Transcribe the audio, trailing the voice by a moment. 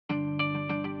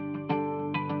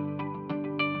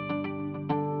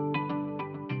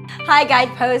Hi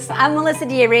Guideposts, I'm Melissa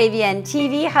D'Arabian,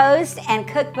 TV host and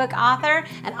cookbook author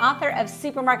and author of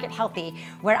Supermarket Healthy,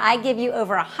 where I give you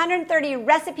over 130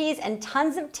 recipes and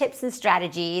tons of tips and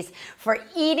strategies for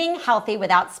eating healthy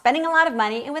without spending a lot of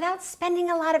money and without spending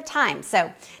a lot of time.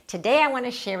 So today I want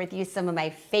to share with you some of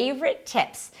my favorite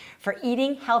tips for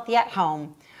eating healthy at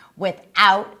home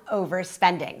without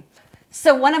overspending.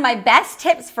 So one of my best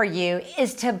tips for you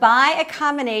is to buy a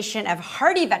combination of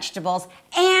hearty vegetables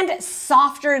and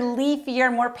softer,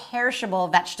 leafier, more perishable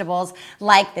vegetables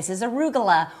like this is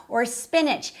arugula or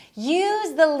spinach.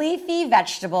 Use the leafy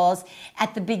vegetables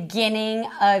at the beginning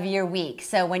of your week.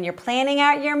 So when you're planning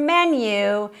out your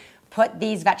menu, put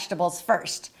these vegetables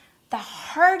first. The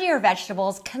heartier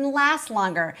vegetables can last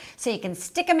longer, so you can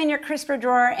stick them in your crisper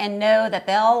drawer and know that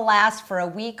they'll last for a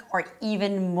week or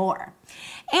even more.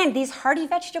 And these hearty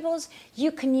vegetables,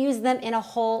 you can use them in a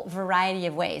whole variety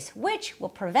of ways, which will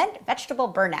prevent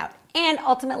vegetable burnout and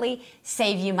ultimately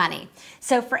save you money.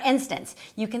 So for instance,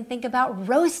 you can think about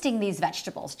roasting these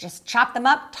vegetables. Just chop them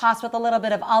up, toss with a little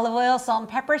bit of olive oil, salt and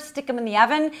pepper, stick them in the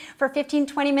oven for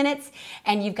 15-20 minutes,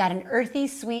 and you've got an earthy,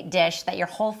 sweet dish that your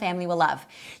whole family will love.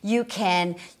 You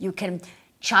can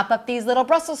chop up these little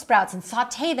Brussels sprouts and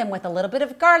saute them with a little bit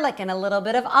of garlic and a little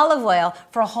bit of olive oil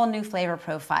for a whole new flavor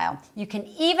profile. You can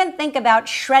even think about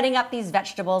shredding up these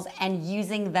vegetables and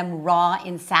using them raw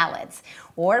in salads,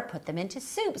 or put them into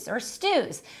soups or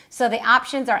stews. So the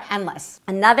options are endless.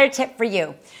 Another tip for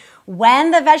you: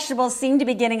 when the vegetables seem to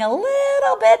be getting a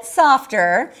little bit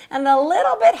softer and a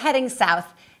little bit heading south,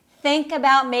 think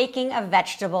about making a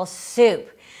vegetable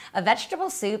soup. A vegetable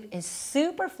soup is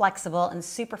super flexible and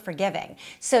super forgiving.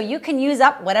 So you can use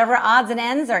up whatever odds and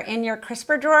ends are in your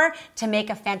crisper drawer to make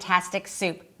a fantastic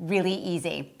soup really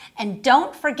easy. And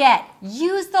don't forget,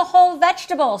 use the whole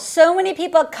vegetable. So many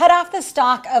people cut off the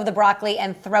stalk of the broccoli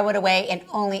and throw it away and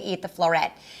only eat the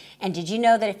floret. And did you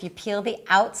know that if you peel the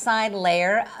outside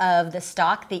layer of the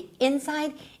stalk, the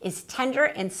inside is tender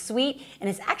and sweet, and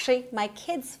is actually my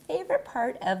kids' favorite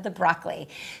part of the broccoli.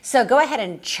 So go ahead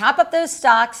and chop up those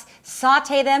stalks,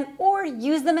 saute them, or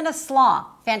use them in a slaw.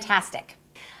 Fantastic.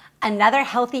 Another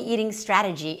healthy eating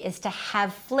strategy is to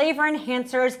have flavor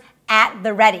enhancers at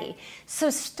the ready. So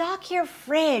stock your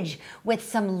fridge with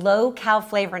some low-cal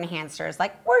flavor enhancers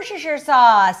like Worcestershire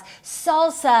sauce,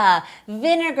 salsa,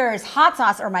 vinegars, hot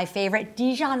sauce, or my favorite,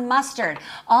 Dijon mustard.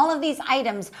 All of these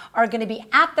items are going to be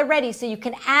at the ready so you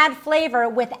can add flavor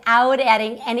without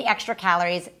adding any extra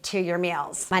calories to your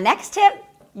meals. My next tip: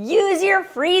 use your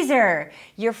freezer.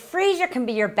 Your freezer can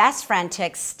be your best friend to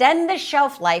extend the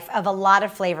shelf life of a lot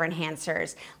of flavor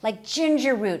enhancers, like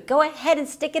ginger root. Go ahead and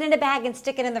stick it in a bag and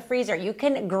stick it in the freezer. You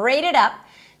can grate it up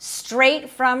straight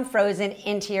from frozen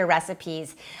into your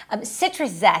recipes.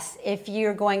 Citrus zest, if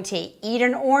you're going to eat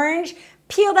an orange,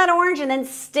 peel that orange and then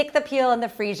stick the peel in the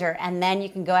freezer, and then you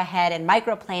can go ahead and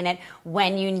microplane it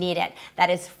when you need it. That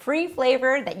is free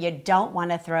flavor that you don't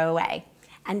want to throw away.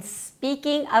 And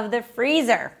speaking of the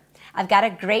freezer, I've got a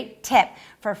great tip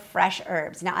for fresh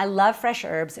herbs. Now, I love fresh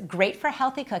herbs, great for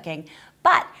healthy cooking,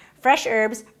 but fresh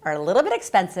herbs are a little bit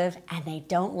expensive and they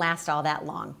don't last all that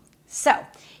long. So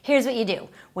here's what you do.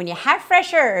 When you have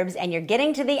fresh herbs and you're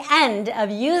getting to the end of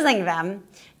using them,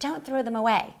 don't throw them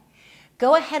away.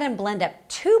 Go ahead and blend up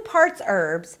 2 parts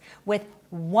herbs with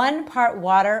 1 part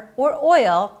water or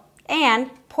oil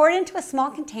and pour it into a small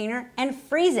container and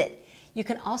freeze it. You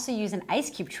can also use an ice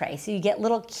cube tray so you get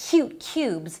little cute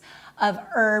cubes of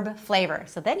herb flavor.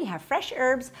 So then you have fresh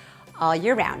herbs all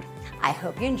year round. I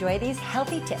hope you enjoy these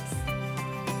healthy tips.